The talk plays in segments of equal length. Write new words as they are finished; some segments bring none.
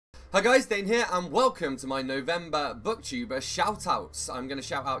Hi guys, Dane here and welcome to my November BookTuber shoutouts. I'm going to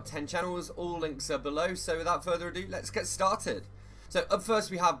shout out 10 channels, all links are below, so without further ado, let's get started. So up first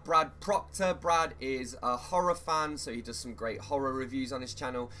we have Brad Proctor. Brad is a horror fan, so he does some great horror reviews on his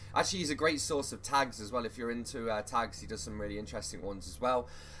channel. Actually, he's a great source of tags as well. If you're into tags, he does some really interesting ones as well.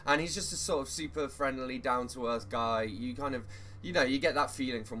 And he's just a sort of super friendly, down-to-earth guy. You kind of, you know, you get that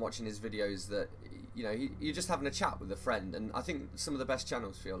feeling from watching his videos that, you know, you're just having a chat with a friend, and I think some of the best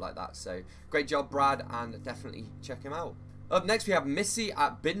channels feel like that. So great job, Brad, and definitely check him out. Up next we have Missy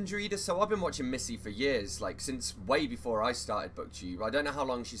at Binge Reader. So I've been watching Missy for years, like since way before I started BookTube. I don't know how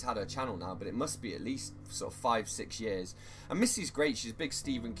long she's had her channel now, but it must be at least sort of 5-6 years. And Missy's great. She's a big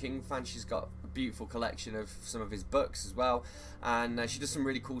Stephen King fan. She's got a beautiful collection of some of his books as well, and she does some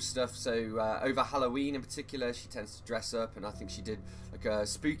really cool stuff. So over Halloween in particular, she tends to dress up, and I think she did like a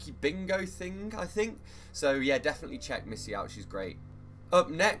spooky bingo thing, I think. So yeah, definitely check Missy out. She's great. Up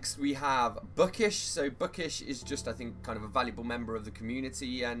next we have Bookish. So Bookish is just, I think, kind of a valuable member of the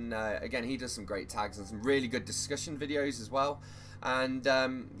community, and again, he does some great tags and some really good discussion videos as well. And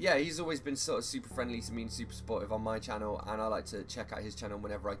yeah, he's always been sort of super friendly to me and super supportive on my channel, and I like to check out his channel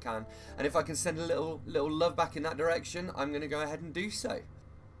whenever I can. And if I can send a little love back in that direction, I'm going to go ahead and do so.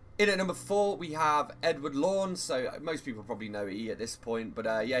 In at number 4 we have Edward Lawn. So most people probably know E at this point,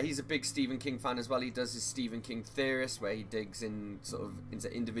 but yeah, he's a big Stephen King fan as well. He does his Stephen King Theorist, where he digs in sort of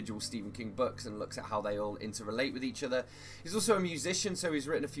into individual Stephen King books and looks at how they all interrelate with each other. He's also a musician, so he's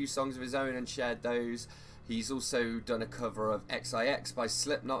written a few songs of his own and shared those. He's also done a cover of XIX by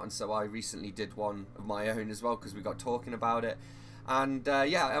Slipknot, and so I recently did one of my own as well because we got talking about it. And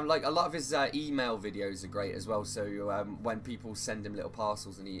yeah, like a lot of his email videos are great as well. So when people send him little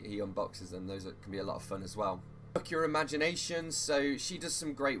parcels and he unboxes them, those can be a lot of fun as well. Book Your Imagination. So she does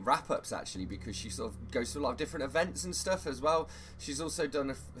some great wrap-ups actually, because she sort of goes to a lot of different events and stuff as well. She's also done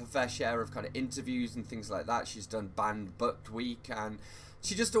a fair share of kind of interviews and things like that. She's done Banned Book Week, and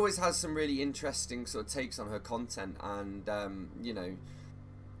she just always has some really interesting sort of takes on her content. And you know,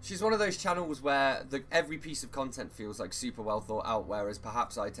 she's one of those channels where every piece of content feels like super well thought out, whereas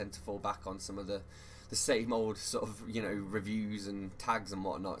perhaps I tend to fall back on some of the same old sort of, you know, reviews and tags and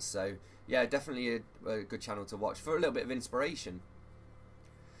whatnot. So yeah, definitely a good channel to watch for a little bit of inspiration.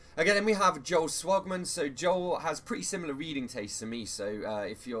 Again, then we have Joel Swogman. So Joel has pretty similar reading tastes to me, so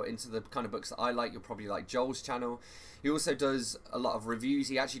if you're into the kind of books that I like, you'll probably like Joel's channel. He also does a lot of reviews.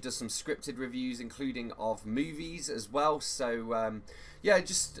 He actually does some scripted reviews, including of movies as well. So yeah,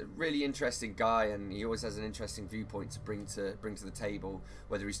 just a really interesting guy, and he always has an interesting viewpoint to bring to the table,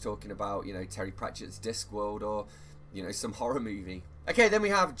 whether he's talking about, you know, Terry Pratchett's Discworld or, you know, some horror movie. Okay, then we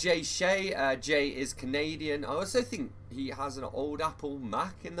have Jay Shea. Jay is Canadian. I also think he has an old Apple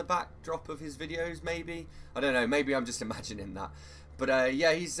Mac in the backdrop of his videos, maybe. I don't know, maybe I'm just imagining that. But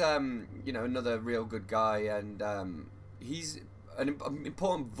yeah, he's you know, another real good guy, and he's an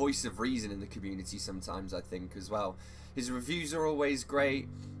important voice of reason in the community sometimes, I think, as well. His reviews are always great.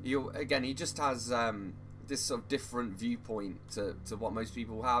 Again, he just has this sort of different viewpoint to what most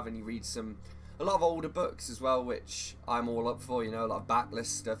people have, and he reads a lot of older books as well, which I'm all up for, you know, a lot of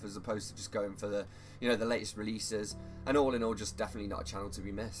backlist stuff as opposed to just going for the, you know, the latest releases. And all in all, just definitely not a channel to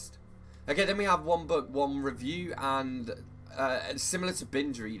be missed. Okay, then we have One Book, One Review, and similar to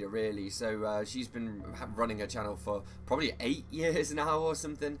Binge Reader really. So she's been running her channel for probably 8 years now or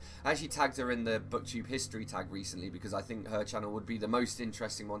something. I actually tagged her in the BookTube history tag recently because I think her channel would be the most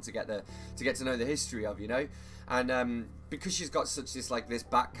interesting one to get to know the history of, you know. And because she's got such this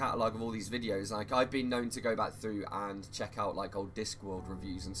back catalogue of all these videos, like I've been known to go back through and check out like old Discworld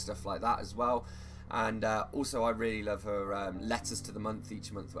reviews and stuff like that as well. And also I really love her letters to the month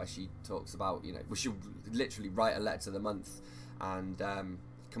each month, where she talks about, you know, well, she'll literally write a letter to the month and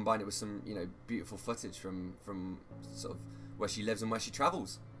combine it with some, you know, beautiful footage from sort of where she lives and where she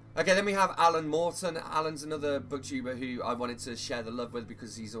travels. Okay, then we have Alan Morton. Alan's another booktuber who I wanted to share the love with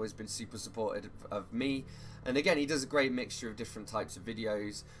because he's always been super supportive of me. And again, he does a great mixture of different types of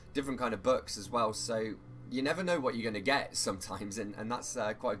videos, different kind of books as well. So you never know what you're going to get sometimes, and that's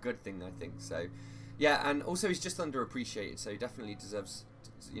quite a good thing, I think. So yeah, and also he's just underappreciated, so he definitely deserves,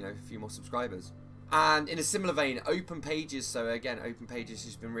 you know, a few more subscribers. And in a similar vein, Open Pages. So again, Open Pages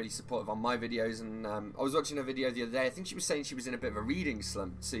has been really supportive on my videos, and I was watching a video the other day. I think she was saying she was in a bit of a reading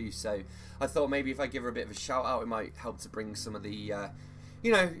slump too, so I thought maybe if I give her a bit of a shout out, it might help to bring some of the,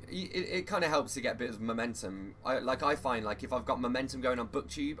 you know, it kind of helps to get a bit of momentum. I find like if I've got momentum going on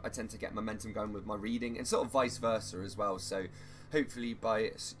BookTube, I tend to get momentum going with my reading, and sort of vice versa as well. So hopefully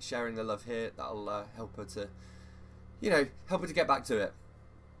by sharing the love here, that'll help her to, you know, help her to get back to it.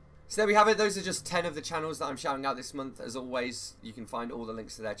 So there we have it. Those are just 10 of the channels that I'm shouting out this month. As always, you can find all the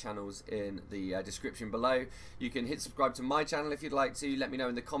links to their channels in the description below. You can hit subscribe to my channel if you'd like to. Let me know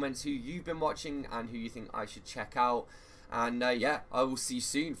in the comments who you've been watching and who you think I should check out. And yeah, I will see you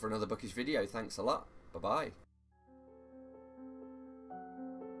soon for another bookish video. Thanks a lot. Bye-bye.